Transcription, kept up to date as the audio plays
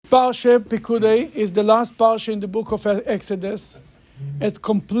parsha, Pikudei, is the last parsha in the book of Exodus. It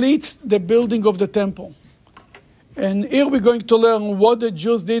completes the building of the temple. And here we're going to learn what the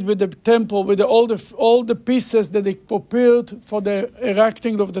Jews did with the temple, with all the pieces that they prepared for the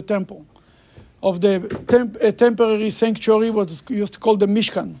erecting of the temple, of the temporary sanctuary, what is used to call the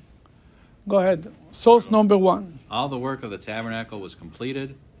Mishkan. Go ahead. Source number 1. All the work of the tabernacle was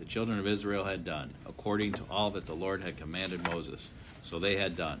completed, the children of Israel had done, according to all that the Lord had commanded Moses. So they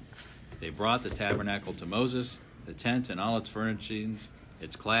had done. They brought the tabernacle to Moses, the tent and all its furnishings,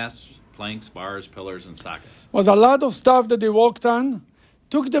 its clasps, planks, bars, pillars, and sockets. Was a lot of stuff that they worked on.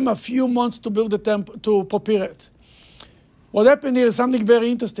 Took them a few months to build the temple, to prepare it. What happened here is something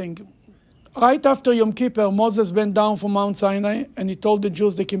very interesting. Right after Yom Kippur, Moses went down from Mount Sinai and he told the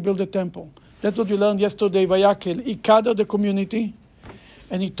Jews they can build a temple. That's what we learned yesterday, Vayakel. He gathered the community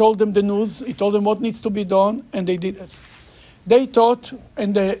and he told them the news. He told them what needs to be done, and they did it. They thought,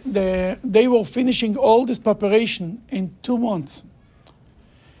 and they were finishing all this preparation in 2 months.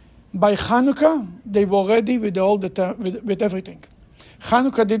 By Hanukkah, they were ready with with everything.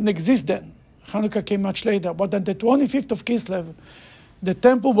 Hanukkah didn't exist then. Hanukkah came much later. But on the 25th of Kislev, the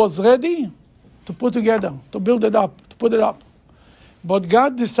temple was ready to put together, to build it up, to put it up. But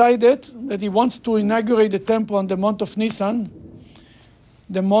God decided that He wants to inaugurate the temple on the month of Nisan,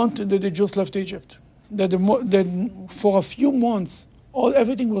 the month that the Jews left Egypt. That for a few months,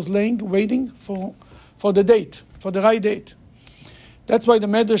 everything was waiting for the date, for the right date. That's why the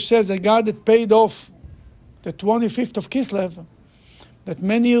Medrash says that God had paid off the 25th of Kislev, that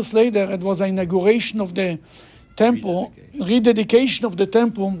many years later it was an inauguration of the temple, rededication of the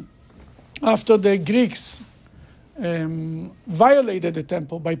temple, after the Greeks violated the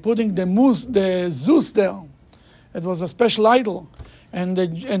temple by putting the Zeus there. It was a special idol. And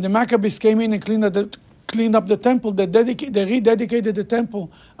the Maccabees came in and cleaned up the temple. They rededicated the temple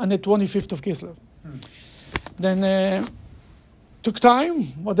on the 25th of Kislev. Then took time,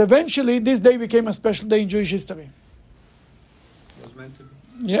 but eventually this day became a special day in Jewish history. It was meant to be.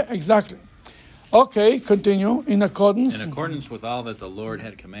 Yeah, exactly. Okay, continue. In accordance with all that the Lord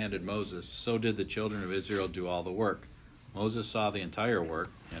had commanded Moses, so did the children of Israel do all the work. Moses saw the entire work,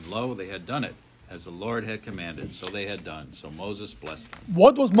 and lo, they had done it, as the Lord had commanded, so they had done. So Moses blessed them.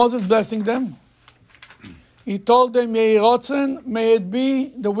 What was Moses blessing them? He told them, may it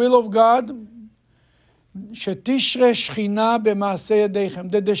be the will of God, that the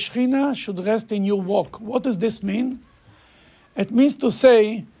Shekhinah should rest in your work. What does this mean? It means to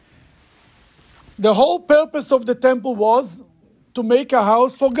say, the whole purpose of the temple was to make a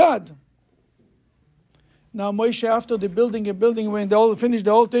house for God. Now Moshe, after the building, when they all finished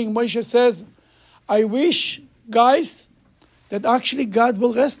the whole thing, Moshe says, I wish, guys, that actually God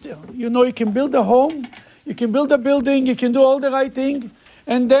will rest there. You know, you can build a home, you can build a building, you can do all the right thing,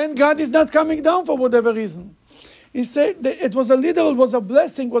 and then God is not coming down for whatever reason. He said that it was a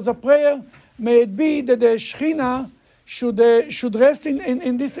blessing, was a prayer. May it be that the Shekhinah should rest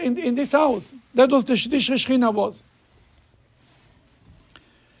in this house. That was the Shekhinah was.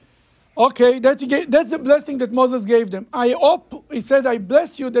 Okay, that's the blessing that Moses gave them. I hope, he said, I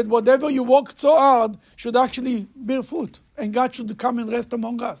bless you that whatever you worked so hard should actually bear fruit, and God should come and rest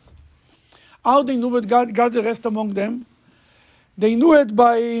among us. How they knew that God will rest among them? They knew it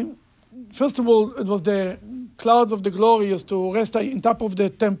by, first of all, it was the clouds of the glory used to rest on top of the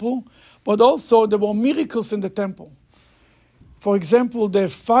temple, but also there were miracles in the temple. For example, the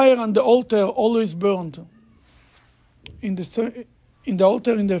fire on the altar always burned in the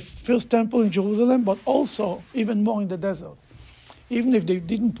altar in the first temple in Jerusalem, but also even more in the desert. Even if they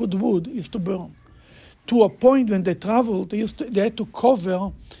didn't put wood, it used to burn. To a point when they traveled, they had to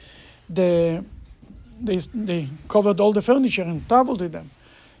cover they covered all the furniture and traveled with them.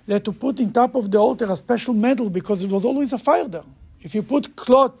 They had to put in top of the altar a special metal because it was always a fire there. If you put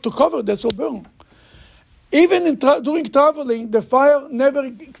cloth to cover, this will burn. Even during traveling, the fire never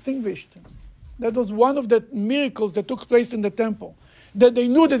extinguished. That was one of the miracles that took place in the temple. That they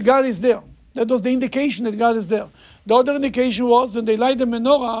knew that God is there. That was the indication that God is there. The other indication was when they light the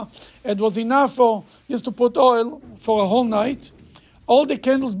menorah, it was enough just to put oil for a whole night. All the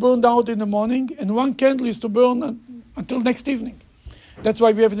candles burned out in the morning, and one candle used to burn until next evening. That's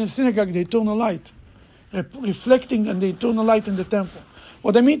why we have in the synagogue the eternal light, reflecting on the eternal light in the temple.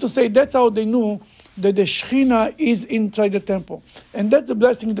 What I mean to say, that's how they knew that the Shekhinah is inside the temple. And that's the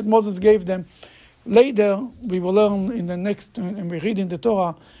blessing that Moses gave them. Later, we will learn in the next, and we read in the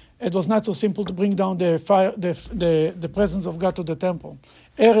Torah, it was not so simple to bring down the fire, the presence of God to the temple.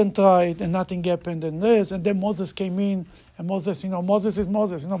 Aaron tried, and nothing happened, and then Moses came in, and Moses is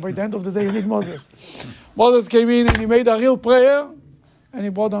Moses. By the end of the day, you need Moses. Moses came in, and he made a real prayer, and he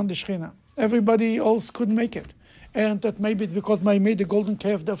brought down the Shekhinah. Everybody else couldn't make it. And that maybe it's because I made the golden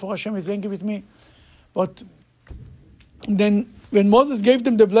calf, therefore Hashem is angry with me. But then when Moses gave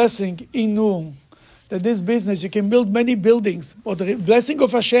them the blessing, he knew that this business, you can build many buildings, but the blessing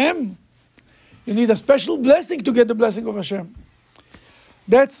of Hashem, you need a special blessing to get the blessing of Hashem.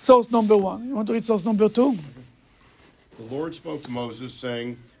 That's source number one. You want to read source number two? The Lord spoke to Moses,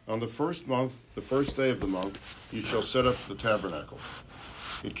 saying, on the first month, the first day of the month, you shall set up the tabernacle.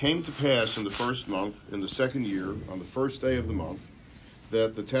 It came to pass in the first month, in the second year, on the first day of the month,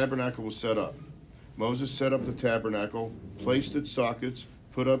 that the tabernacle was set up. Moses set up the tabernacle, placed its sockets,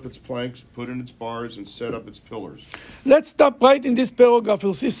 put up its planks, put in its bars, and set up its pillars. Let's stop right in this paragraph.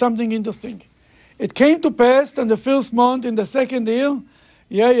 You'll see something interesting. It came to pass in the first month, in the second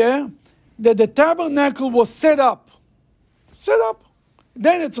year, that the tabernacle was set up. Set up.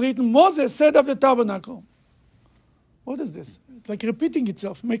 Then it's written, Moses set up the tabernacle. What is this? It's like repeating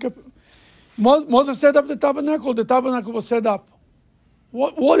itself. Moses set up the tabernacle was set up.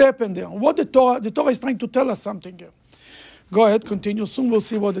 What happened there? What the Torah is trying to tell us something here. Go ahead, continue. Soon we'll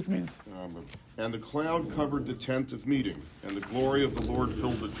see what it means. And the cloud covered the tent of meeting, and the glory of the Lord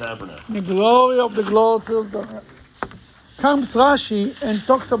filled the tabernacle. The glory of the Lord filled the tabernacle. Comes Rashi and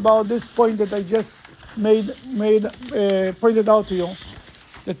talks about this point that I just pointed out to you.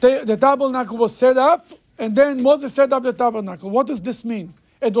 The tabernacle was set up, and then Moses set up the tabernacle. What does this mean?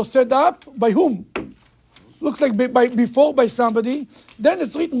 It was set up by whom? Looks like by somebody. Then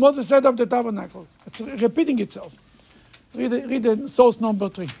it's written Moses set up the tabernacle. It's repeating itself. Read the source number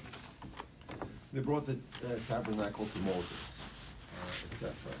 3. They brought the tabernacle to Moses,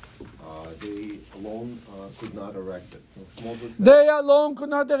 etc. They alone could not erect it. Since Moses they alone could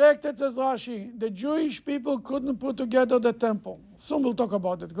not erect it, says Rashi. The Jewish people couldn't put together the temple. Soon we'll talk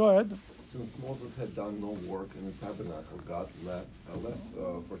about it. Go ahead. Since Moses had done no work in the tabernacle, God left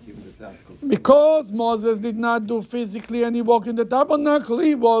for him the task of... Because Moses did not do physically any work in the tabernacle,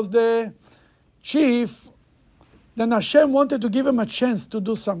 he was the chief. Then Hashem wanted to give him a chance to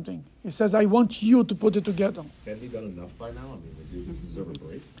do something. He says, I want you to put it together. Hadn't he done enough by now? I mean, would you deserve a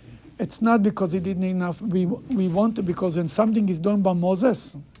break? It's not because he didn't enough. We want to, because when something is done by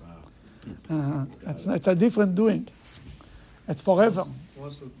Moses, it's a different doing. It's forever.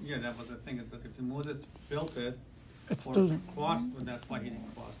 Also, that was the thing, is that if Moses built it, It's or too. crossed, well, that's why he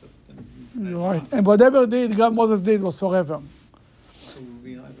didn't cross it. You're right. And whatever Moses did was forever. So it will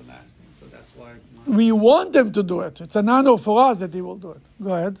be everlasting. So that's why. We want them to do it. It's an honor for us that he will do it.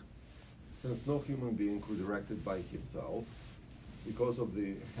 Go ahead. Since no human being could erect it by himself, because of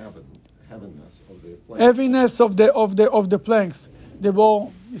the heaviness of the plank. Heaviness of the planks. They were,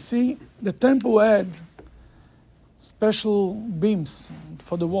 you see, the temple had special beams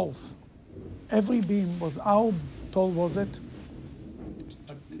for the walls. Every beam was, how tall was it?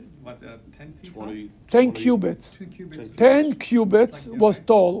 10 feet? 10 cubits. 2 cubits. 10 cubits was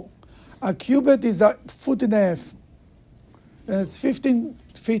tall. A cubit is a foot and a half. And it's 15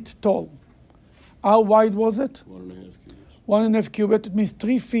 feet tall. How wide was it? 1.5 cubits. 1.5 cubits. It means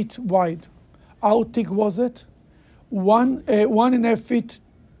 3 feet wide. How thick was it? 1.5 feet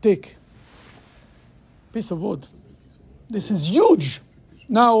thick. Piece of wood. This is huge.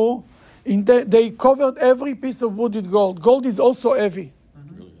 Now, they covered every piece of wood with gold. Gold is also heavy.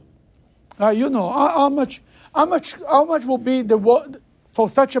 You know how much will be the wood for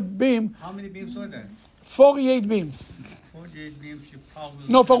such a beam? How many beams were there? 48 beams. 48 beams. You probably.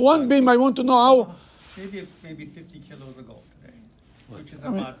 No, for one beam, I want to know how. Maybe 50 kilos of gold today, which is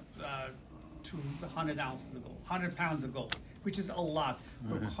about 200 ounces of gold, 100 pounds of gold, which is a lot.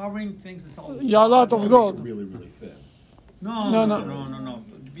 For covering things, it's a lot of gold. Really, really thin. No.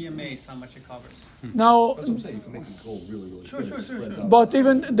 Be amazed how much it covers. Now, That's what I'm saying. You can make it gold really, really thin. Sure. but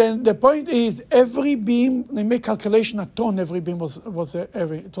even then, the point is, every beam, they make calculation a ton. Every beam was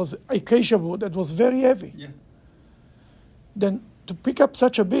heavy. It was acacia wood. It was very heavy. Yeah. Then to pick up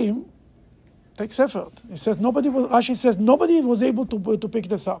such a beam takes effort. Rashi says nobody was able to pick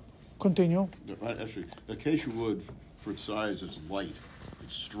this up. Continue. Actually, acacia wood, for its size, is light.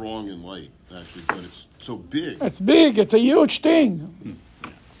 It's strong and light, actually, but it's so big. It's big. It's a huge thing.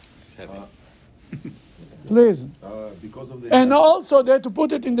 Please. Because of the And also they had to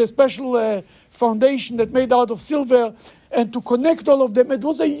put it in the special foundation that made out of silver, and to connect all of them. It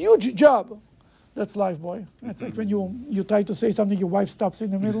was a huge job. That's life, boy. It's like when you try to say something, your wife stops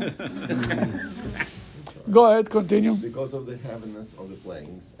in the middle. Go ahead, continue. Because of the heaviness of the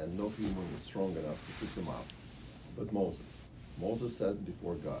planks, and no human was strong enough to pick them up, but Moses said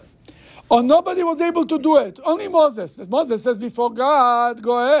before God. Oh, nobody was able to do it. Only Moses. Moses says before God.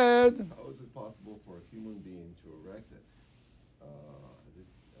 Go ahead. How is it possible for a human being to erect it?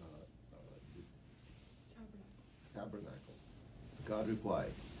 tabernacle. God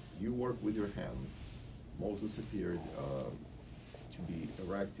replied, you work with your hand. Moses appeared to be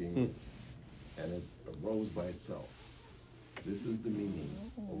erecting, and it arose by itself. This is the meaning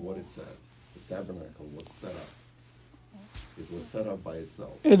of what it says. The tabernacle was set up. It was set up by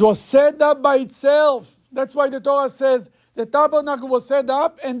itself. It was set up by itself. That's why the Torah says the tabernacle was set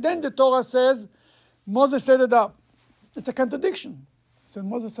up, and then the Torah says Moses set it up. It's a contradiction. So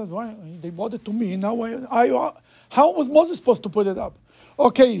Moses says, why? They brought it to me. Now how was Moses supposed to put it up?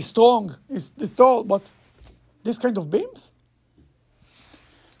 Okay, he's strong, he's tall, but this kind of beams?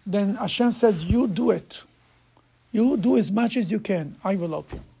 Then Hashem says, you do it. You do as much as you can. I will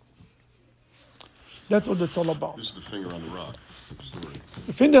help you. That's what it's all about. This is the finger on the rock story.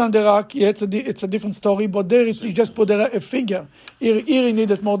 The finger on the rock, yeah, it's a different story, but there he just put a finger. Here he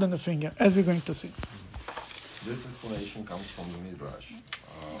needed more than a finger, as we're going to see. This explanation comes from the Midrash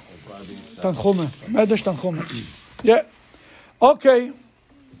of Rabbi Tanchume, Medrash Tanchume. Yeah. Okay.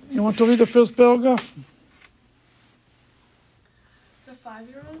 You want to read the first paragraph? The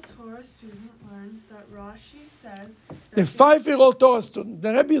 5-year-old Torah student learns that Rashi said The 5-year-old Torah student.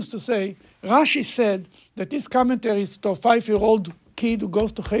 The Rebbe used to say, Rashi said that this commentary is to a 5-year-old kid who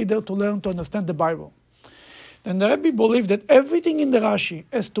goes to Cheder to learn to understand the Bible. And the Rebbe believed that everything in the Rashi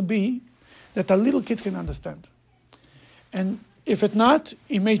has to be that a little kid can understand. And if it's not,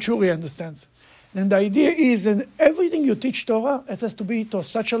 he made sure he understands. And the idea is that everything you teach Torah, it has to be to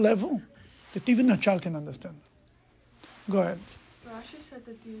such a level that even a child can understand. Go ahead. Rashi said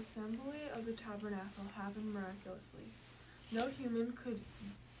that the assembly of the tabernacle happened miraculously. No human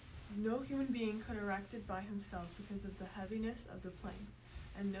being could erect it by himself because of the heaviness of the planks,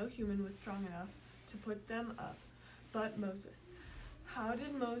 and no human was strong enough to put them up, but Moses. How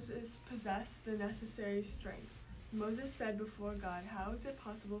did Moses possess the necessary strength? Moses said before God, how is it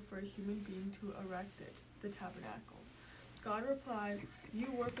possible for a human being to erect it, the tabernacle? God replied,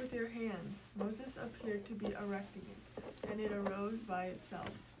 you work with your hands. Moses appeared to be erecting it, and it arose by itself.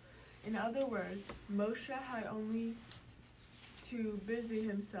 In other words, Moshe had only to busy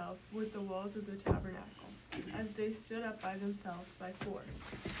himself with the walls of the tabernacle, as they stood up by themselves by force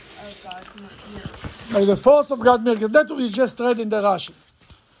of God's miracle. By the force of God's miracle. That's what we just read in the Rashi.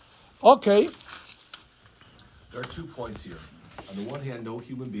 Okay. There are 2 points here. On the one hand, no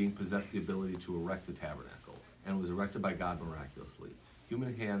human being possessed the ability to erect the tabernacle, and was erected by God miraculously.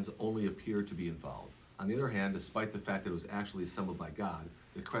 Human hands only appear to be involved. On the other hand, despite the fact that it was actually assembled by God,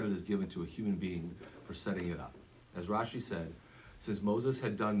 the credit is given to a human being for setting it up. As Rashi said, since Moses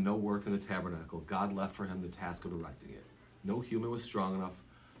had done no work in the tabernacle, God left for him the task of erecting it. No human was strong enough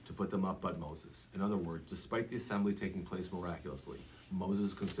to put them up but Moses. In other words, despite the assembly taking place miraculously, Moses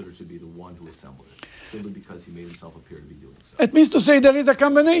is considered to be the one who assembled it, simply because he made himself appear to be doing so. It means to say there is a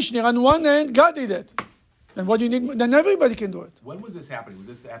combination here. On one hand, God did it. And what do you need? Then everybody can do it. When was this happening? Was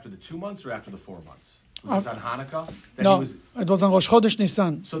this after the 2 months or after the 4 months? Was this on Hanukkah? No, it was on Rosh Chodesh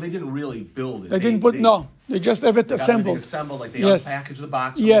Nisan. So they didn't really build it. They didn't put, no. They just have it They got assembled. everything assembled, like they Yes. unpackaged the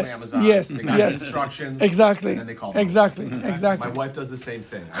box from Yes, Amazon. yes, They got yes. instructions. Exactly. And then they called Moses. Exactly. My Exactly. wife does the same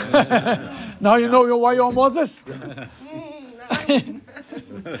thing. Now you know why you're Moses?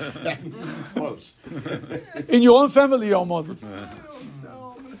 Close. In your own family, you're Moses.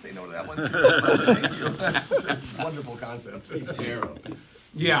 No, I'm going to say no to that one too. Thank you. That's a wonderful concept. He's Pharaoh.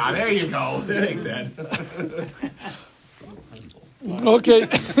 Yeah, there you go. Thanks, Ed. Okay.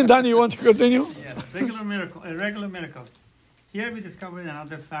 Danny, you want to continue? Yes, regular miracle, a regular miracle. Here we discovered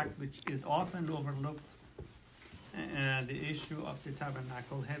another fact which is often overlooked, the issue of the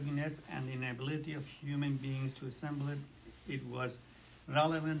tabernacle, heaviness and the inability of human beings to assemble it. It was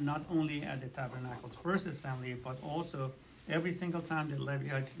relevant not only at the tabernacle's first assembly, but also every single time the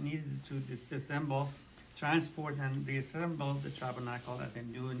Levites needed to disassemble, transport, and reassemble the tabernacle at the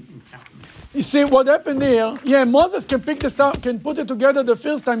new encampment. You see what happened here? Yeah, Moses can pick this up, can put it together the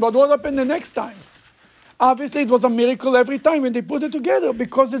first time, but what happened the next times? Obviously, it was a miracle every time when they put it together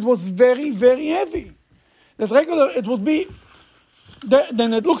because it was very, very heavy. That regular, it would be.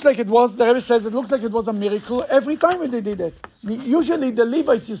 Then it looks like it was. The Rebbe says it looks like it was a miracle every time when they did it. Usually, the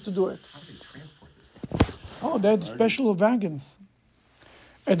Levites used to do it. How do they transport this thing? Oh, they had special wagons.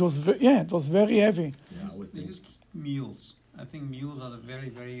 It was, it was very heavy. They used mules. I think mules are the very,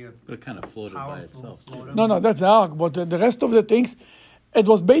 very But it kind of floated by powerful. itself. floater. No, that's the ark, but the rest of the things, it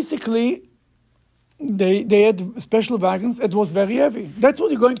was basically, they had special wagons. It was very heavy. That's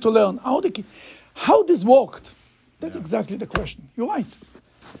what you're going to learn. How this worked. That's exactly the question. You're right.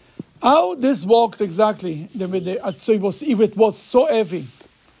 How this worked exactly, so if it was so heavy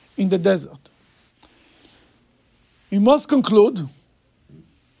in the desert. We must conclude,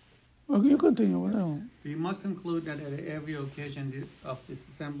 You continue. No. We must conclude that at every occasion of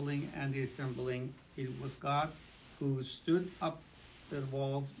disassembling and the assembling, it was God who stood up the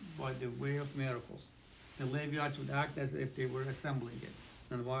walls by the way of miracles. The Levites would act as if they were assembling it,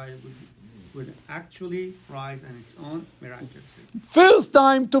 and why it would actually rise on its own miraculously. First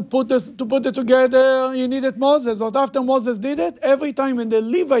time to put it together, you needed Moses. But after Moses did it, every time when the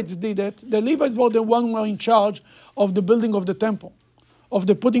Levites did it, the Levites were the one who were in charge of the building of the temple, of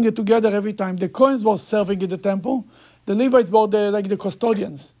the putting it together every time. The Kohanes were serving in the temple. The Levites were like the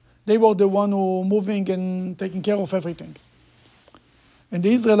custodians. They were the one who moving and taking care of everything. And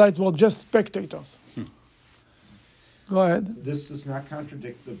the Israelites were just spectators. Go ahead. This does not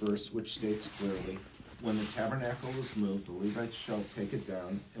contradict the verse which states clearly, when the tabernacle is moved, the Levites shall take it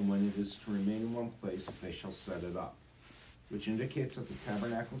down, and when it is to remain in one place, they shall set it up, which indicates that the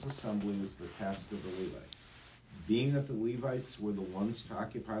tabernacle's assembly is the task of the Levites. Being that the Levites were the ones to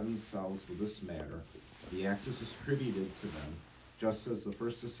occupy themselves with this matter, the act is attributed to them, just as the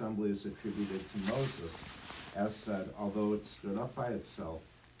first assembly is attributed to Moses. As said, although it stood up by itself,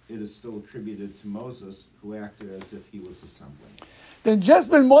 it is still attributed to Moses, who acted as if he was assembling. Then just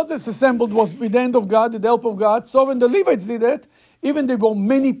when Moses assembled was with the hand of God, with the help of God, so when the Levites did it, even there were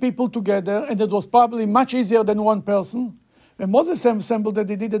many people together, and it was probably much easier than one person. When Moses assembled it,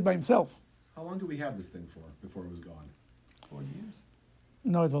 he did it by himself. How long do we have this thing for before it was gone? 40 years.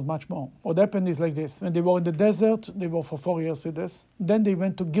 No, it was much more. What happened is like this. When they were in the desert, they were for 4 years with this. Then they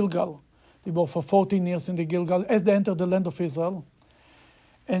went to Gilgal. They were for 14 years in the Gilgal as they entered the land of Israel.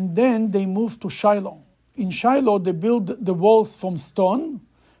 And then they moved to Shiloh. In Shiloh, they built the walls from stone,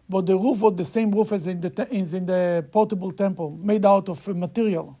 but the roof was the same roof as in the portable temple, made out of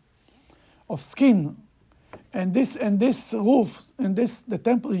material, of skin. And this roof, the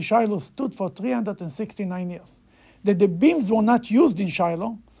temple in Shiloh stood for 369 years. The beams were not used in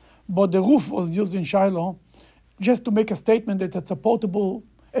Shiloh, but the roof was used in Shiloh, just to make a statement that it's a portable.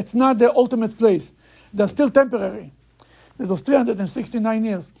 It's not the ultimate place. They're still temporary. It was 369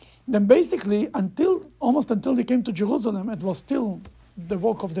 years. Then basically, almost until they came to Jerusalem, it was still the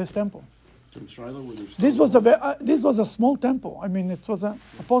work of this temple. In Shiloh, were there This was a small temple. I mean, it was a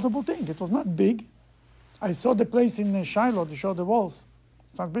portable thing. It was not big. I saw the place in Shiloh. They showed the walls.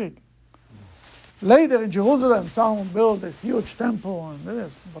 It's not big. Later in Jerusalem, someone built this huge temple and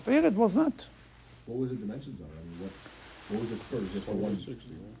this, but here it was not. What was the dimensions of it? I mean, what was it for? Is it for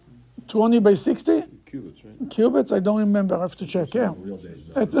 160, 20 by 60? cubits, right? Cubits? I don't remember. I have to check. Yeah. real days?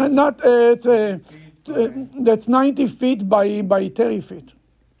 It's that's 90 feet by 30 feet.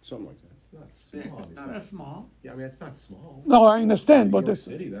 Something like that. It's not small. It's not that small. Yeah, I mean, it's not small. No, I understand, but New York it's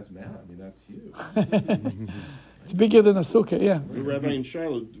City, that's mad. I mean, that's huge. it's bigger than a sukkah. Yeah. Rabbi, in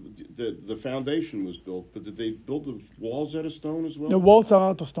Shiloh, the foundation was built, but did they build the walls out of stone as well? The walls are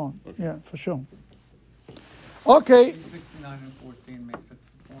out of stone. Okay. Yeah, for sure. Okay. 69 and 14 makes it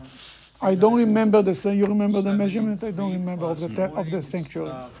 4. I don't remember the. You remember the 73 measurement? I don't remember of the plus of the 40,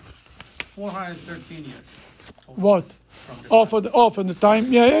 sanctuary. 413 years. What? From the For the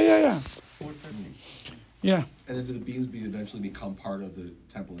time. Yeah. 413. Yeah. And then do the beams eventually become part of the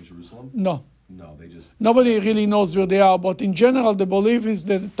temple in Jerusalem? No. No, they just... Nobody really knows where they are, but in general, the belief is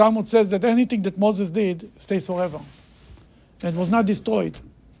that the Talmud says that anything that Moses did stays forever. It was not destroyed.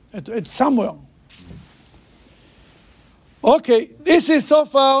 It's somewhere. Okay, this is so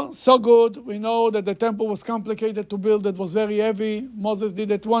far so good. We know that the temple was complicated to build. It was very heavy. Moses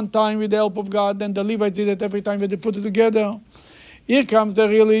did it one time with the help of God. Then the Levites did it every time that they put it together. Here comes the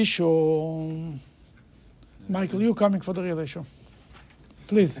real issue. Michael, you coming for the real issue.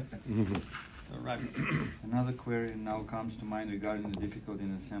 Please. Right. Another query now comes to mind regarding the difficulty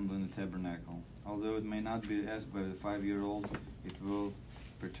in assembling the tabernacle. Although it may not be asked by the 5-year-old, it will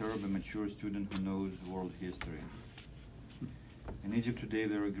perturb a mature student who knows world history. In Egypt today,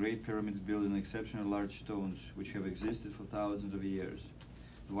 there are great pyramids built in exceptionally large stones, which have existed for thousands of years.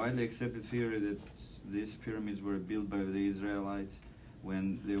 The widely accepted theory that these pyramids were built by the Israelites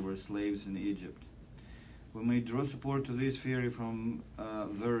when they were slaves in Egypt. We may draw support to this theory from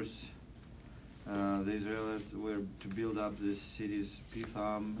verse. The Israelites were to build up the cities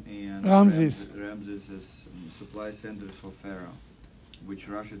Pithom and Ramses as supply centers for Pharaoh, which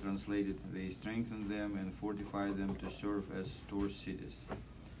Rashi translated. They strengthened them and fortified them to serve as store cities.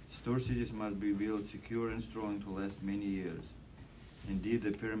 Store cities must be built secure and strong to last many years. Indeed,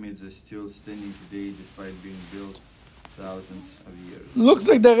 the pyramids are still standing today despite being built thousands of years. Looks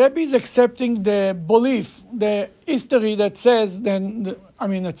like the Rebbe is accepting the belief, the history that says,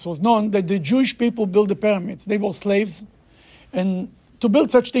 it was known that the Jewish people built the pyramids. They were slaves. And to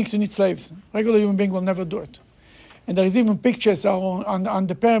build such things, you need slaves. Regular human being will never do it. And there is even pictures on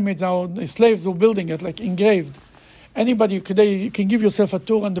the pyramids, how the slaves were building it, like engraved. Anybody today, you can give yourself a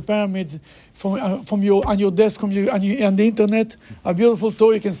tour on the pyramids on your desk, on the internet. A beautiful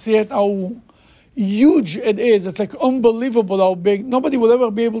tour, you can see it, how huge it is. It's like unbelievable how big. Nobody will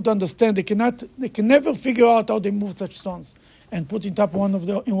ever be able to understand. They can never figure out how they moved such stones and put it up one over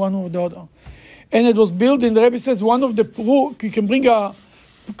the other. And it was built, and the Rebbe says, one of the proof, you can bring a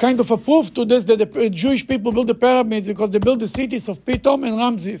kind of a proof to this, that the Jewish people built the pyramids because they built the cities of Pithom and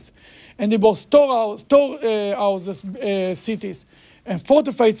Ramses. And they were storehouses, cities, and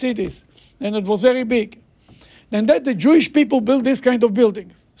fortified cities. And it was very big. Then that the Jewish people built this kind of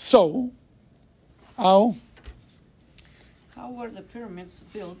buildings. So, how? How were the pyramids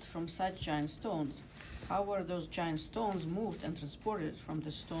built from such giant stones? How were those giant stones moved and transported from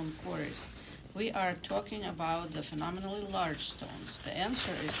the stone quarries? We are talking about the phenomenally large stones. The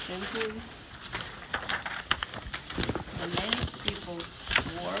answer is simply the many people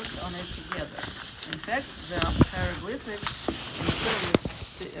worked on it together. In fact, the hieroglyphics in the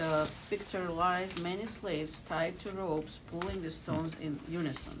pyramids pictorialize many slaves tied to ropes pulling the stones in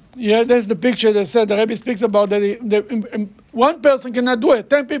unison. Yeah, that's the picture that said the Rebbe speaks about that. One person cannot do it.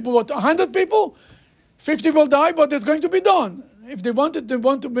 10 people, 100 people, 50 will die, but it's going to be done. If they want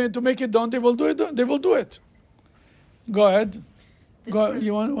to make it done, they will do it. They will do it. Go ahead.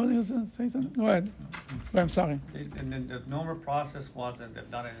 You want to say something? Go ahead. I'm sorry. The normal process was that they've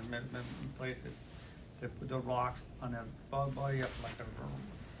done it in many places. They put the rocks on a body of like a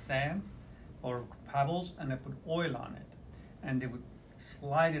sands or pebbles, and they put oil on it, and they would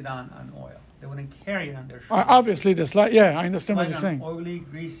slide it on oil. They wouldn't carry it on their shoulders. Obviously, the slide. Yeah, I understand what you're saying. Oily,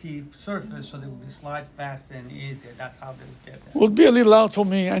 greasy surface, so they would slide faster and easier. That's how they would get there. Would be a little loud for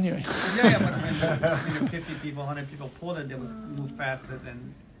me anyway. Yeah, but when 50 people, 100 people pulled it, they would move faster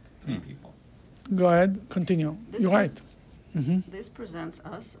than 3 people. Go ahead, continue. You're right. This presents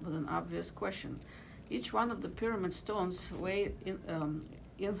us with an obvious question. Each one of the pyramid stones weigh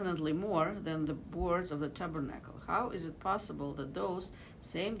infinitely more than the boards of the tabernacle. How is it possible that those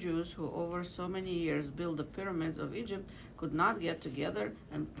same Jews who over so many years built the pyramids of Egypt could not get together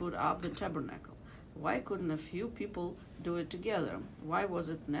and put up the tabernacle? Why couldn't a few people do it together? Why was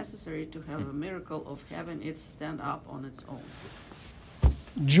it necessary to have a miracle of having it stand up on its own?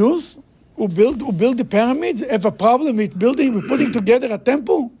 Jews who build the pyramids have a problem with putting together a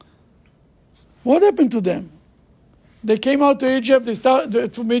temple? What happened to them? They came out to Egypt, they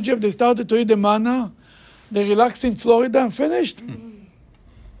started to eat the manna, they relaxed in Florida and finished.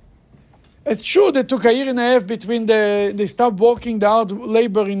 It's true they took a year and a half between they stopped working the hard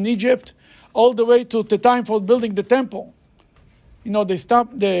labor in Egypt all the way to the time for building the temple. They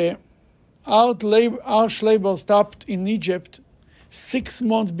stopped the harsh labor stopped in Egypt 6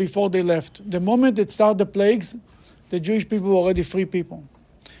 months before they left. The moment it started the plagues, the Jewish people were already free people.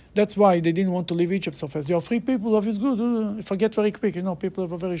 That's why they didn't want to leave Egypt so fast. You're free people, life is good. You forget very quick. People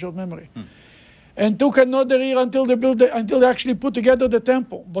have a very short memory. And took another year until they actually put together the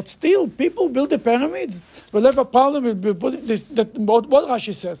temple. But still, people build the pyramids. We'll have a problem with putting this. What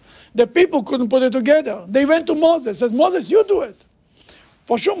Rashi says, the people couldn't put it together. They went to Moses. Says, Moses, you do it.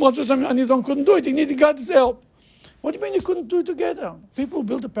 For sure, Moses on his own couldn't do it. He needed God's help. What do you mean you couldn't do it together? People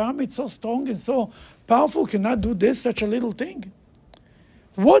build the pyramids so strong and so powerful, cannot do such a little thing.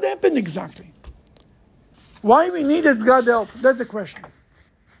 What happened exactly? Why we needed God's help? That's the question.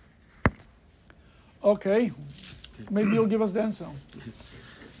 Okay. Maybe you'll give us the answer.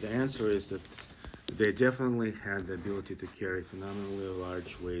 The answer is that they definitely had the ability to carry phenomenally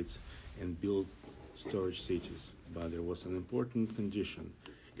large weights and build storage cities, but there was an important condition.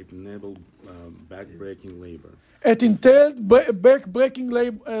 It enabled back-breaking labor. It entailed back-breaking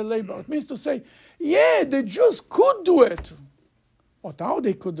labor. It means to say, the Jews could do it. But how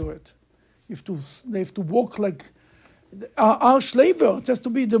they could do it? They have to work like harsh labor. It has to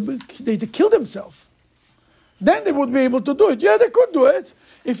be they kill themselves. Then they would be able to do it. Yeah, they could do it.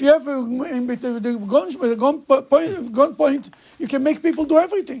 If you have the gunpoint, you can make people do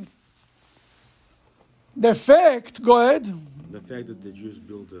everything. The fact that the Jews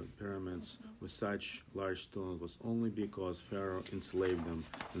built the pyramids with such large stones was only because Pharaoh enslaved them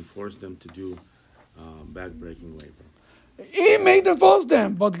and forced them to do back-breaking labor. He made them force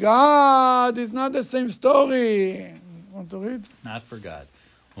them, but God is not the same story. Want to read? Not for God.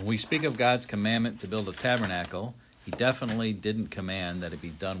 When we speak of God's commandment to build a tabernacle, He definitely didn't command that it be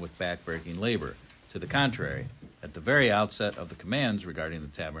done with back-breaking labor. To the contrary, at the very outset of the commands regarding the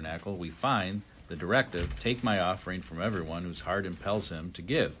tabernacle, we find the directive, take my offering from everyone whose heart impels him to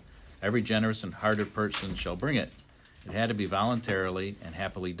give. Every generous and hearted person shall bring it. It had to be voluntarily and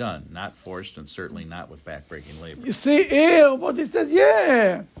happily done, not forced and certainly not with backbreaking labor. You see here, what he says,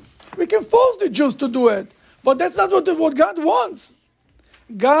 yeah, we can force the Jews to do it, but that's not what God wants.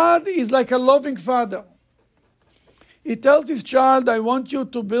 God is like a loving father. He tells his child, I want you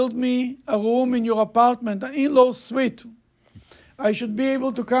to build me a room in your apartment, an in-law suite. I should be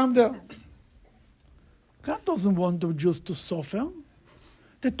able to come there. God doesn't want the Jews to suffer.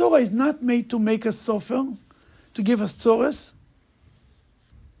 The Torah is not made to make us suffer, to give us tzoros.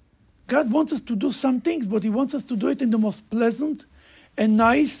 God wants us to do some things, but he wants us to do it in the most pleasant and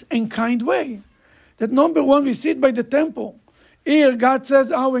nice and kind way. That number one, we see it by the temple. Here, God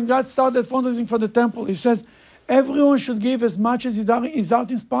says, when God started fundraising for the temple, he says, everyone should give as much as his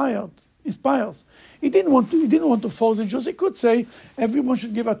heart inspires. He didn't want to force the Jews. He could say, everyone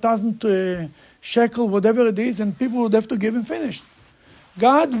should give 1,000 shekel, whatever it is, and people would have to give and finish.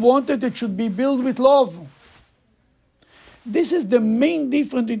 God wanted it should be built with love. This is the main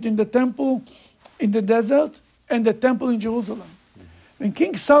difference between the temple in the desert and the temple in Jerusalem. When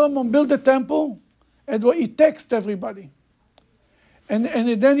King Solomon built the temple, he taxed everybody. And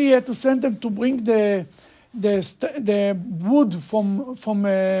then he had to send them to bring the wood from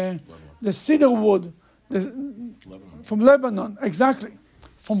the cedar wood, from Lebanon, exactly,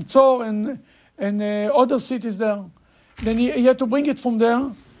 from Tzor and other cities there. Then he had to bring it from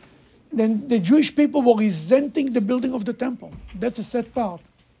there. Then the Jewish people were resenting the building of the temple. That's a sad part,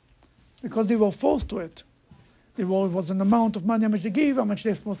 because they were forced to it. It was an amount of money, how much they gave, how much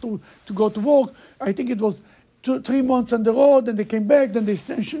they were supposed to go to work. I think it was 3 months on the road, then they came back, then they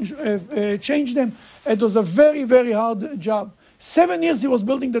changed them. It was a very, very hard job. 7 years he was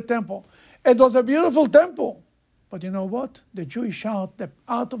building the temple. It was a beautiful temple. But you know what? The Jewish heart, the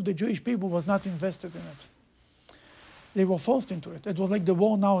heart of the Jewish people was not invested in it. They were forced into it. It was like the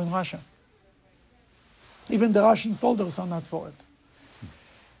war now in Russia. Even the Russian soldiers are not for it.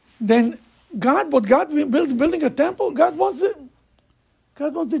 Then God building a temple, God wants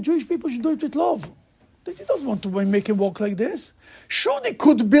the Jewish people to do it with love. He doesn't want to make it work like this. Sure, they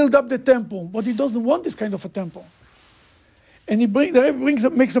could build up the temple, but he doesn't want this kind of a temple. And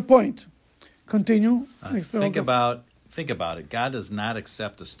makes a point. Continue. Think about it. God does not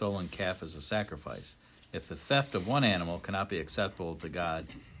accept a stolen calf as a sacrifice. If the theft of one animal cannot be acceptable to God,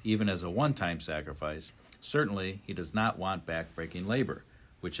 even as a one-time sacrifice, certainly he does not want back-breaking labor,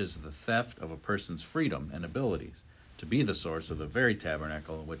 which is the theft of a person's freedom and abilities, to be the source of the very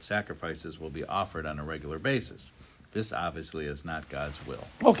tabernacle in which sacrifices will be offered on a regular basis. This obviously is not God's will.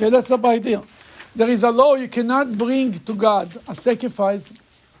 Okay, that's the idea. There is a law, you cannot bring to God a sacrifice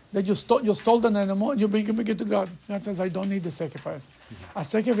that you stole an animal, and you bring it to God. God says, I don't need the sacrifice. A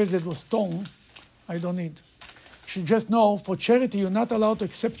sacrifice that was stolen, I don't need. You should just know, for charity, you're not allowed to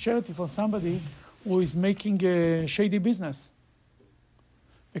accept charity from somebody who is making a shady business.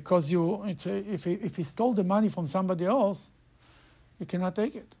 Because if he stole the money from somebody else, you cannot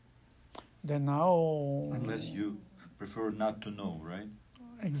take it. Then now... Unless you prefer not to know, right?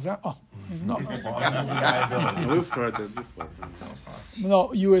 Exactly. Oh, no. We've heard that before.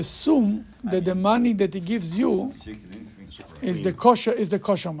 No, you assume that the money that he gives you is the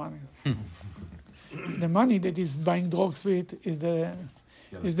kosher money. The money that he's buying drugs with is the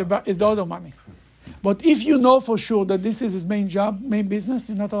other money. But if you know for sure that this is his main job, main business,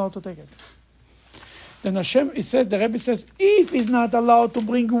 you're not allowed to take it. Then Hashem, the Rebbe says, if he's not allowed to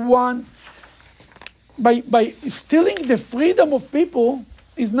bring one, by stealing the freedom of people,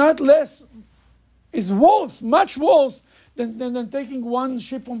 is not less, is worse, much worse than taking one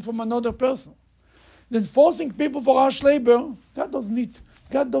sheep from another person. Then forcing people for harsh labor, God doesn't need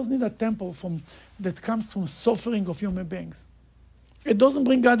a temple that comes from suffering of human beings. It doesn't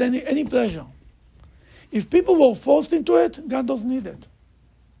bring God any pleasure. If people were forced into it, God doesn't need it.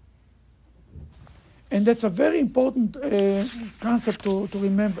 And that's a very important concept to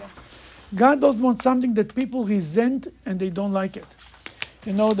remember. God doesn't want something that people resent and they don't like it.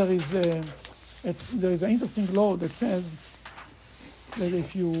 You know, there is an interesting law that says that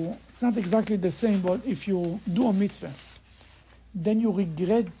it's not exactly the same, but if you do a mitzvah, then you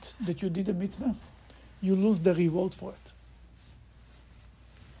regret that you did a mitzvah, you lose the reward for it.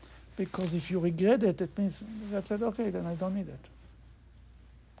 Because if you regret it, it means God said, okay, then I don't need it.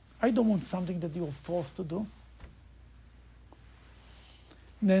 I don't want something that you're forced to do.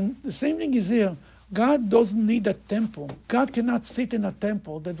 Then the same thing is here. God doesn't need a temple. God cannot sit in a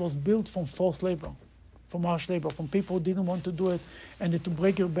temple that was built from forced labor, from harsh labor, from people who didn't want to do it and to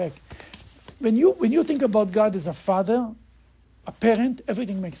break your back. When you think about God as a father, a parent,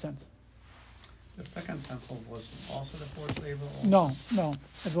 everything makes sense. The second temple was also the forced labor? Or? No.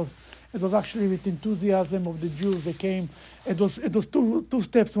 It was actually with enthusiasm of the Jews. They came. It was two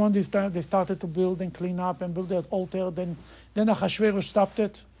steps. One, they started to build and clean up and build that altar. Then Achashverosh stopped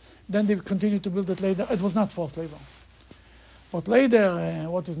it. Then they continued to build it later. It was not forced labor. But later,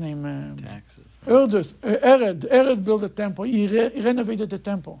 what's his name? Taxes. Ered built a temple. He renovated the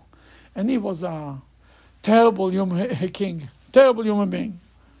temple. And he was a terrible human king. Terrible human being.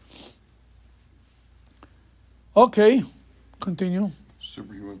 Okay, continue.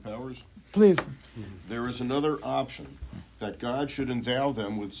 Superhuman powers? Please. There is another option, that God should endow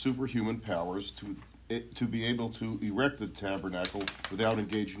them with superhuman powers to be able to erect the tabernacle without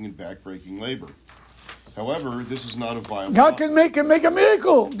engaging in backbreaking labor. However, this is not a viable God can make a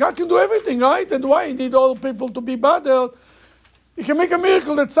miracle. God can do everything, right? And why he need all people to be bothered? He can make a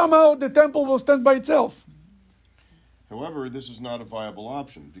miracle that somehow the temple will stand by itself. However, this is not a viable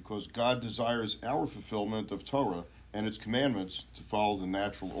option because God desires our fulfillment of Torah and its commandments to follow the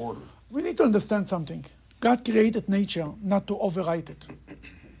natural order. We need to understand something. God created nature not to override it.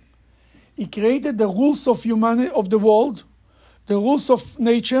 He created the rules of humanity, of the world, the rules of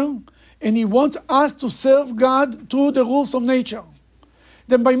nature, and he wants us to serve God through the rules of nature.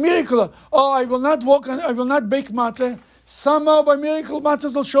 Then by miracle, I will not walk and I will not bake matzah. Somehow by miracle,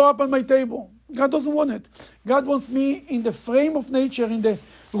 matzahs will show up on my table. God doesn't want it. God wants me in the frame of nature, in the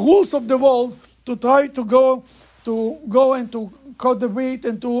rules of the world, to try to go and to cut the wheat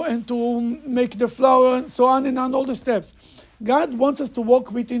and to make the flour and so on and on, all the steps. God wants us to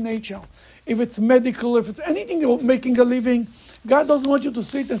walk within nature. If it's medical, if it's anything about making a living, God doesn't want you to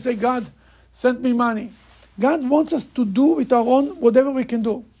sit and say, God, send me money. God wants us to do with our own whatever we can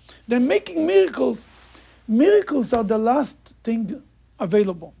do. Then making miracles are the last thing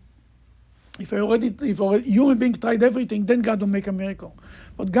available. If a human being tried everything, then God will make a miracle.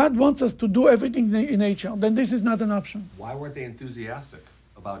 But God wants us to do everything in nature. Then this is not an option. Why weren't they enthusiastic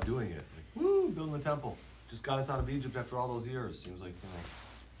about doing it? Like, woo, building the temple. Just got us out of Egypt after all those years. Seems like,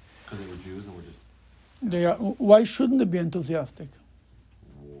 because they were Jews and we're just... Why shouldn't they be enthusiastic?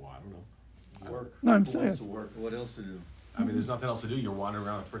 Oh, I don't know. Work. No, I'm serious. What else to do? I mean, there's nothing else to do. You're wandering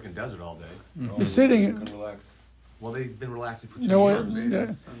around a freaking desert all day. You're sitting... You can relax. Well, they've been relaxing for 2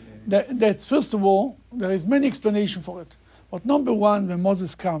 years. That's first of all, there is many explanations for it. But number one, when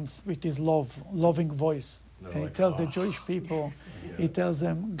Moses comes with his loving voice, and he tells the Jewish people, he tells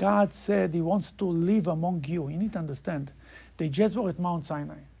them, God said he wants to live among you. You need to understand. They just were at Mount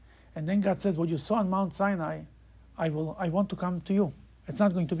Sinai. And then God says, what you saw on Mount Sinai, I want to come to you. It's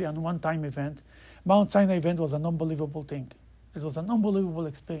not going to be a one-time event. Mount Sinai event was an unbelievable thing. It was an unbelievable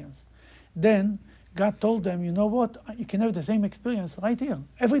experience. Then God told them, you know what? You can have the same experience right here,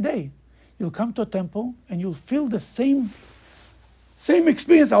 every day. You'll come to a temple and you'll feel the same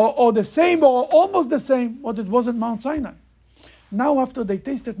experience, or the same, or almost the same, what it was at Mount Sinai. Now, after they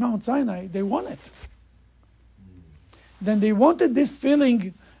tasted Mount Sinai, they want it. Then they wanted this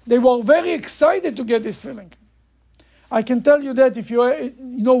feeling. They were very excited to get this feeling. I can tell you that if you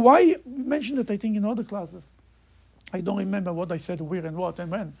know why, we mentioned it, I think, in other classes. I don't remember what I said, where and what and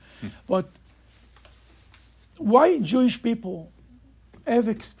when. But why Jewish people have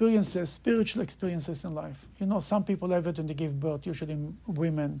experiences, spiritual experiences in life? You know, some people have it when they give birth, usually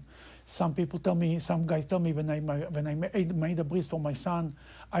women. Some guys tell me when I made a bris for my son,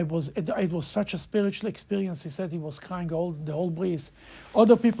 it was such a spiritual experience. He said he was crying the whole bris.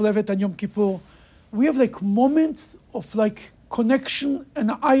 Other people have it on Yom Kippur. We have like moments of like connection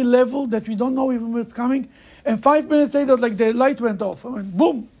and a high level that we don't know even when it's coming. And 5 minutes later, like the light went off. I went,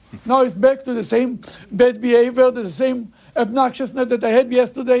 boom. Now it's back to the same bad behavior, the same obnoxiousness that I had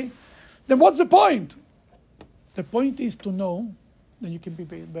yesterday. Then what's the point? The point is to know that you can be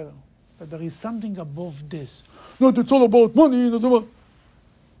better. That there is something above this. Not it's all about money.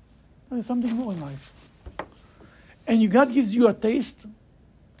 There is something more in life. And God gives you a taste,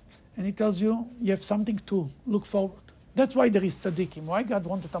 and He tells you you have something to look forward. That's why there is tzaddikim. Why God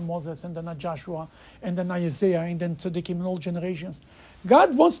wanted a Moses, and then a Joshua, and then a Isaiah, and then tzaddikim in all generations.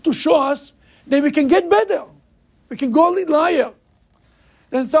 God wants to show us that we can get better. We can go a little higher.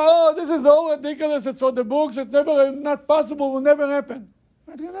 Then say, this is all ridiculous. It's for the books. It's not possible. Will never happen.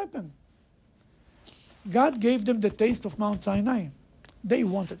 It can happen. God gave them the taste of Mount Sinai. They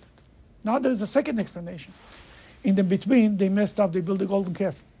wanted it. Now there is a second explanation. In the between, they messed up. They built a golden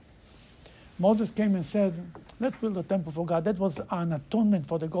calf. Moses came and said, let's build a temple for God. That was an atonement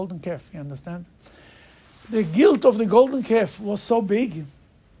for the golden calf, you understand? The guilt of the golden calf was so big,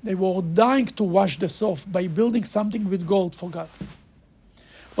 they were dying to wash this off by building something with gold for God.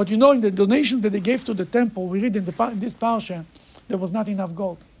 But you know, in the donations that they gave to the temple, we read in this parsha, there was not enough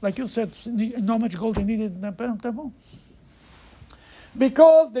gold. Like you said, how much gold they needed in the temple?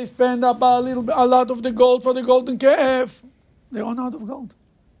 Because they spent a lot of the gold for the golden calf. They run out of gold.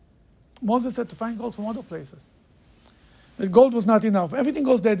 Moses had to find gold from other places. The gold was not enough. Everything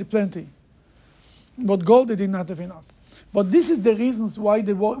else they had plenty. But gold they did not have enough. But this is the reasons why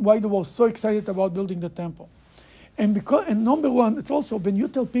they were so excited about building the temple. And number one, it's also when you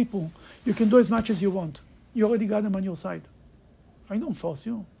tell people you can do as much as you want, you already got them on your side. I don't force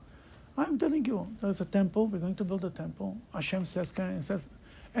you. I'm telling you, there's a temple, we're going to build a temple. Hashem says,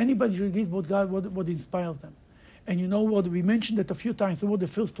 anybody should give what inspires them. And you know what, we mentioned it a few times, who were the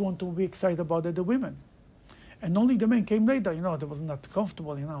first one to be excited about it? The women. And only the men came later, they was not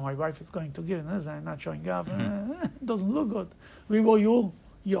comfortable, my wife is going to give, I'm not showing up, it doesn't look good. We were your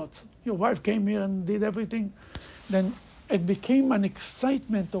yachts. Your wife came here and did everything. Then it became an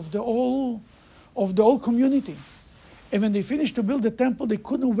excitement of the whole community. And when they finished to build the temple, they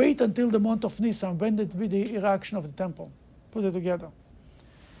couldn't wait until the month of Nisan, when it would be the erection of the temple. Put it together.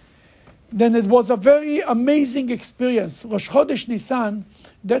 Then it was a very amazing experience. Rosh Chodesh Nisan,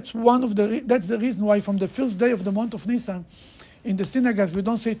 that's the reason why from the first day of the month of Nisan, in the synagogues we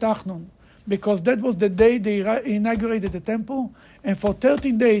don't say Tachnun, because that was the day they inaugurated the temple, and for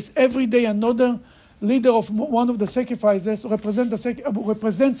 13 days, every day another leader of one of the sacrifices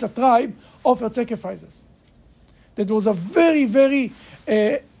represents a tribe, offered sacrifices. That was a very, very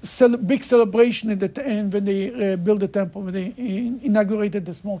big celebration when they built the temple, when they inaugurated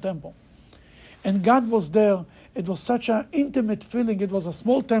the small temple. And God was there. It was such an intimate feeling. It was a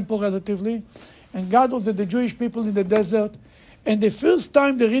small temple relatively. And God was with the Jewish people in the desert. And the first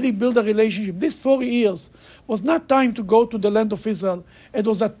time they really built a relationship, these 40 years, was not time to go to the land of Israel. It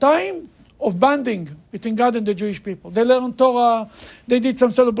was a time of bonding between God and the Jewish people. They learned Torah, they did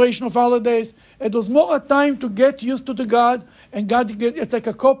some celebration of holidays. It was more a time to get used to the God, and God, it's like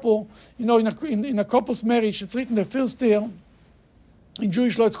a couple, in a couple's marriage, it's written the first year, in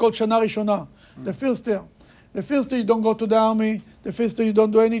Jewish law it's called Shana Rishonah, the first year. The first year you don't go to the army, the first year you don't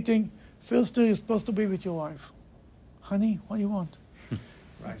do anything, first year you're supposed to be with your wife. Honey, what do you want?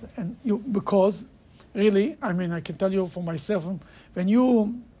 Right. And because, really, I can tell you for myself, when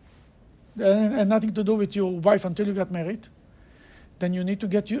you had nothing to do with your wife until you got married, then you need to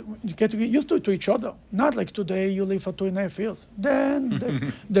get used to each other. Not like today you live for 2.5 years.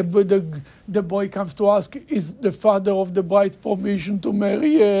 Then the boy comes to ask, is the father of the bride's permission to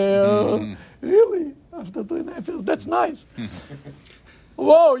marry her? Really? After 2.5 years? That's nice.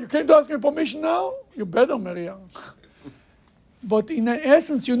 Whoa, you can't ask me permission now? You better marry her. But in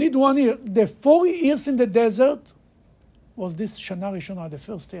essence, you need 1 year. The 40 years in the desert was this Shana Rishonah, the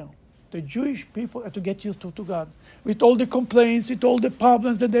first year. The Jewish people had to get used to God. With all the complaints, with all the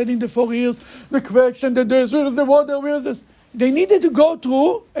problems that they had in the 4 years, the question, the days, where is the water, where is this? They needed to go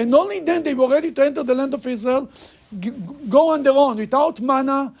through, and only then they were ready to enter the land of Israel, go on their own, without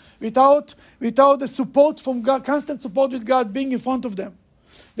manna, without the support from God, constant support with God being in front of them.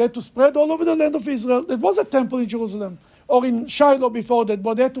 They had to spread all over the land of Israel. There was a temple in Jerusalem, or in Shiloh before that,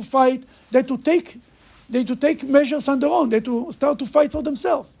 but they had to fight, they had to take measures on their own, they had to start to fight for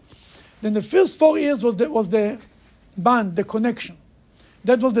themselves. Then the first 4 years was the bond, the connection.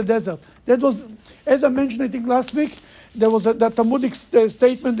 That was the desert. That was, as I mentioned, I think last week, there was that Talmudic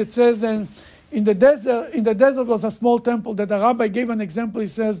statement that says, in the desert was a small temple. That the rabbi gave an example. He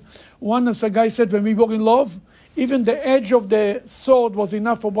says, once a guy said, when we were in love, even the edge of the sword was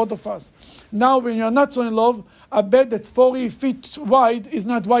enough for both of us. Now, when you're not so in love, a bed that's 40 feet wide is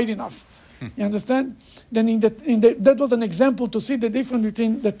not wide enough. You understand? Then that was an example to see the difference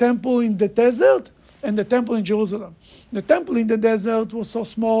between the temple in the desert and the temple in Jerusalem. The temple in the desert was so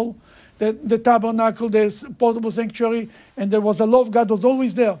small, the tabernacle, the portable sanctuary, and there was a love. God was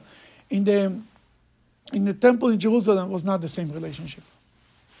always there. In the temple in Jerusalem was not the same relationship.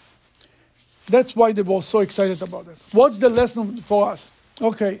 That's why they were so excited about it. What's the lesson for us?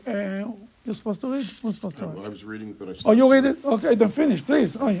 Okay, you're supposed to read? Who's supposed to read? I was reading, but I stopped. Oh, you read it? Okay, then finish,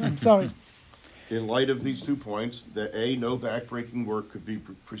 please. Oh, I'm sorry. In light of these 2 points, that A, no backbreaking work could be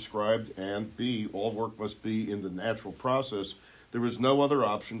prescribed, and B, all work must be in the natural process, there was no other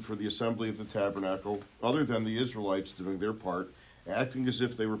option for the assembly of the tabernacle other than the Israelites doing their part, acting as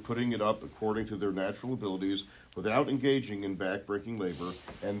if they were putting it up according to their natural abilities without engaging in backbreaking labor,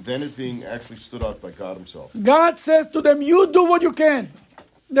 and then it being actually stood up by God himself. God says to them, you do what you can.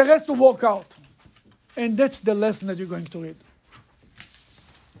 The rest will work out. And that's the lesson that you're going to read.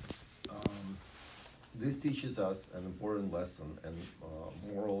 This teaches us an important lesson and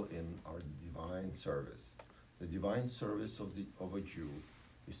moral in our divine service. The divine service of a Jew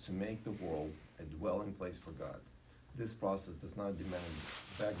is to make the world a dwelling place for God. this process does not demand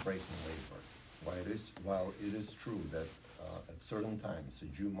backbreaking labor. While it is true that at certain times a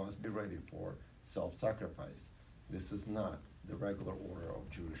Jew must be ready for self-sacrifice, this is not the regular order of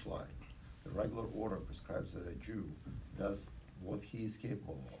Jewish life. The regular order prescribes that a Jew does what he is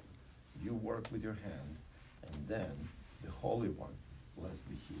capable of. You work with your hand, and then the Holy One, blessed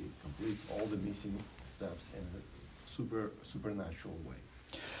be He, completes all the missing steps in a supernatural way.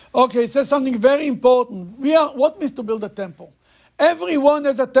 Okay, it says something very important. What means to build a temple? Everyone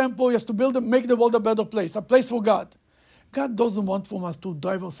has a temple. He has to make the world a better place, a place for God. God doesn't want from us to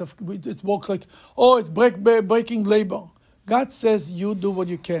drive ourselves. It's work like, it's breaking labor. God says you do what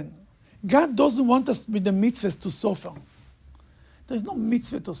you can. God doesn't want us with the mitzvahs to suffer. There's no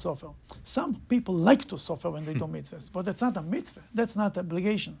mitzvah to suffer. Some people like to suffer when they do mitzvahs, but that's not a mitzvah. That's not an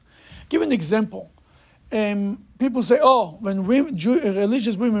obligation. Give an example. People say, when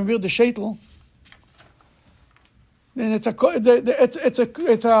religious women wear the sheitel, then it's what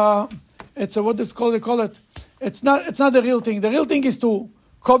they call it. It's not the real thing. The real thing is to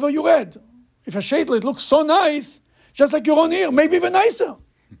cover your head. If a sheitel, it looks so nice, just like your own ear, maybe even nicer.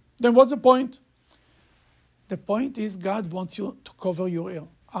 Then what's the point? The point is God wants you to cover your ear.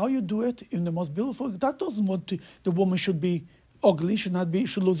 How you do it in the most beautiful? God doesn't want the woman should be ugly, should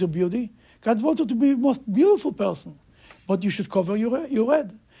lose your beauty. God wants you to be the most beautiful person. But you should cover your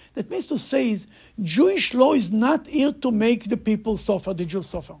head. That means to say is, Jewish law is not here to make the people suffer, the Jews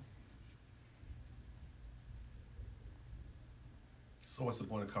suffer. So what's the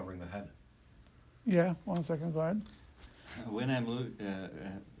point of covering the head? Yeah, 1 second, go ahead. When I'm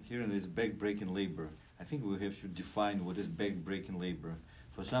hearing this back-breaking labor, I think we have to define what is back-breaking labor.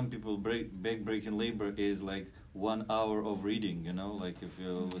 For some people, back-breaking labor is like 1 hour of reading, like if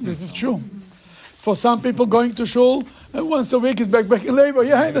you... This is true. For some people, going to shul once a week is back-breaking labor.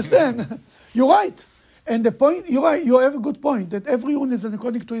 Yeah, I understand. You're right. And the point, you're right, you have a good point, that everyone is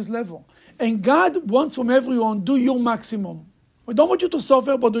according to his level. And God wants from everyone, do your maximum. We don't want you to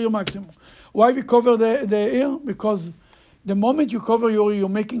suffer, but do your maximum. Why we cover the ear? Because the moment you cover your ear, you're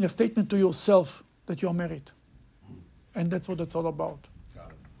making a statement to yourself that you are married. And that's what it's all about.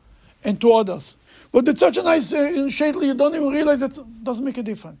 And to others. But it's such a nice sheitel, you don't even realize it doesn't make a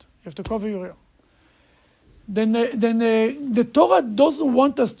difference. You have to cover your ear. Then the Torah doesn't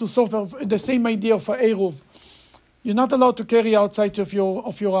want us to suffer the same idea of Eruv. You're not allowed to carry outside of your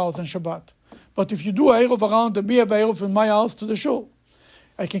house on Shabbat. But if you do Eruv around, we have Eruv in my house to the shul.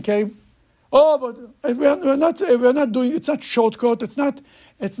 I can carry. But we're not doing. It's not shortcut. It's not.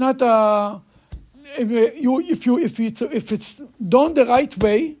 If it's done the right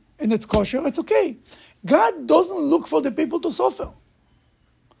way and it's kosher, it's okay. God doesn't look for the people to suffer.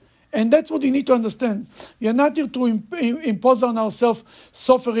 And that's what you need to understand. We are not here to impose on ourselves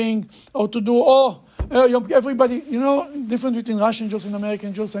suffering or to do, everybody, difference between Russian Jews and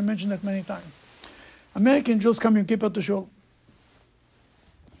American Jews. I mentioned that many times. American Jews come in Kippur to shul.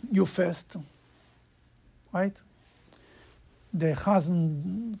 You fast, right? The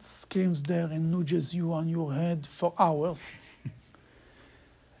chazan screams there and nudges you on your head for hours.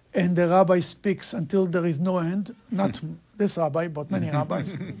 And the rabbi speaks until there is no end. Not this rabbi, but many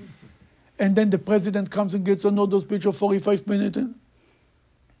rabbis. And then the president comes and gets another speech of 45 minutes.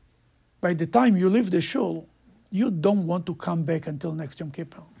 By the time you leave the shul, you don't want to come back until next Yom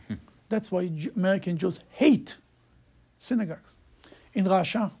Kippur. That's why American Jews hate synagogues. In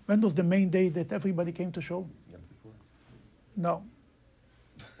Russia, when was the main day that everybody came to shul? No.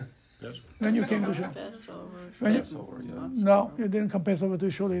 When you came to shul? Passover. No, you didn't come Passover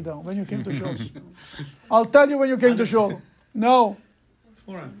to shul either. When you came to shul. I'll tell you when you came to shul. No.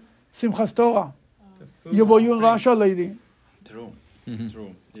 Simchas Torah. Were you in Russia, lady? True.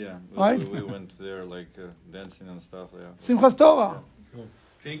 True. Yeah. Right? We went there dancing and stuff. Yeah. Simchas Torah.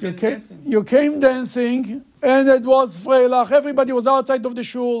 You came dancing, and it was Freilach. Everybody was outside of the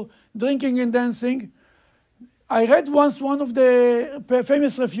shul, drinking and dancing. I read once one of the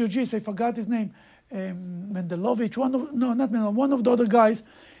famous refugees, I forgot his name, Mendelovich, one of the other guys.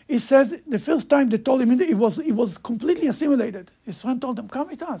 He says the first time they told him, he was completely assimilated. His friend told him, come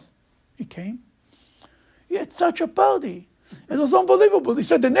with us. He came. He had such a party. It was unbelievable. He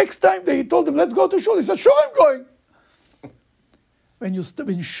said the next time they told him, let's go to shul. He said, sure, I'm going. When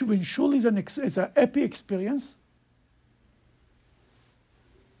shul is a happy experience,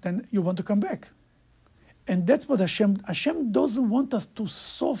 then you want to come back. And that's what Hashem doesn't want us to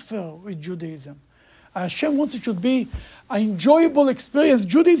suffer with Judaism. Hashem wants it should be an enjoyable experience.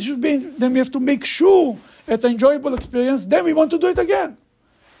 Judaism should be, then we have to make sure it's an enjoyable experience, then we want to do it again.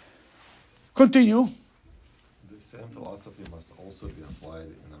 Continue. The same philosophy must also be applied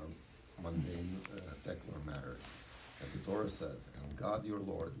in our mundane, secular matters. Torah says, and God your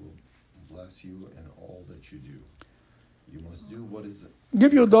Lord will bless you in all that you do. You must do what is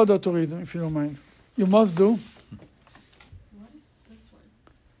Give your daughter to read, if you don't mind. You must do. What is this word?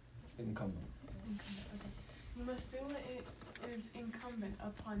 incumbent. Incumbent. Okay. You must do what is incumbent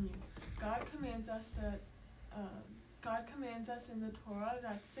upon you. God commands us in the Torah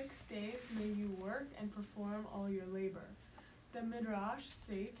that 6 days may you work and perform all your labor. The Midrash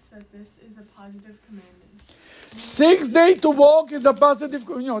states that this is a positive commandment. 6 days to walk is a positive.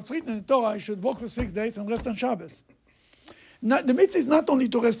 It's written in the Torah, I should walk for 6 days and rest on Shabbos. Now, the mitzvah is not only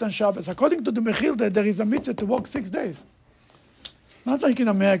to rest on Shabbos. According to the Mechilta, there is a mitzvah to walk 6 days. Not like in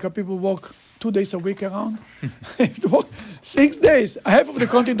America, people walk 2 days a week around. To walk 6 days. Half of the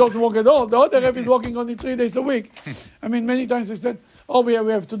country doesn't walk at all. The other half is walking only 3 days a week. I mean, many times they said, oh, we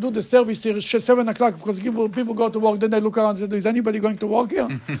have to do the service here at 7 o'clock because people go to work. Then they look around and say, is anybody going to walk here?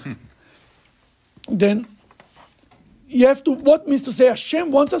 Then you have to, what means to say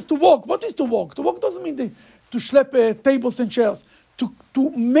Hashem wants us to walk? What is to walk? To walk doesn't mean to schlep tables and chairs. To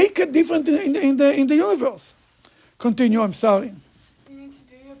make a difference in the universe. Continue, I'm sorry. You need to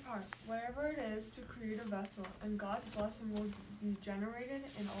do your part, whatever it is, to create a vessel, and God's blessing will be generated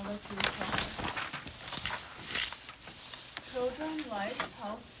in all that you accomplish. Children, life,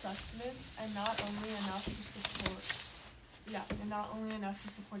 health, sustenance, and not only enough to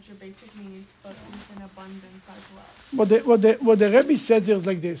support your basic needs, but with an abundance as well. What the Rebbe says here is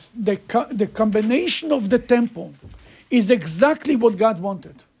like this. The combination of the temple is exactly what God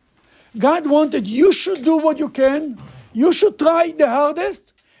wanted. God wanted you should do what you can, you should try the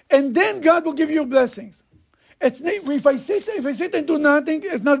hardest, and then God will give you blessings. If I sit and do nothing,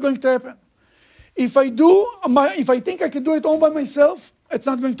 it's not going to happen. If I think I can do it all by myself, it's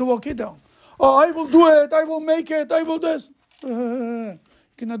not going to work either. Oh, I will do it, I will make it, I will do this. You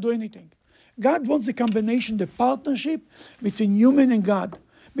cannot do anything. God wants the combination, the partnership between human and God,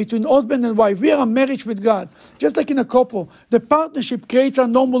 between husband and wife. We are a marriage with God. Just like in a couple, the partnership creates a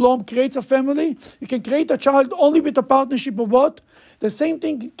normal home, creates a family. You can create a child only with a partnership of what? The same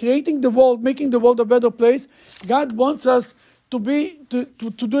thing, creating the world, making the world a better place. God wants us to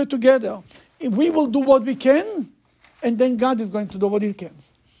do it together. We will do what we can, and then God is going to do what He can.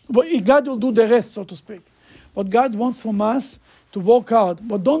 But God will do the rest, so to speak. But God wants from us to work hard.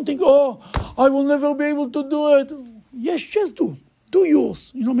 But don't think, oh, I will never be able to do it. Yes, just do. Do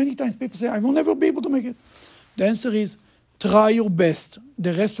yours. Many times people say, I will never be able to make it. The answer is, try your best.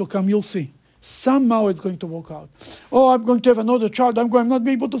 The rest will come, you'll see. Somehow it's going to work out. Oh, I'm going to have another child. I'm going to not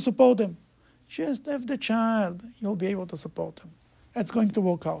be able to support them. Just have the child. You'll be able to support them. It's going to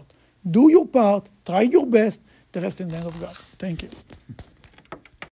work out. Do your part. Try your best. The rest in the hand of God. Thank you.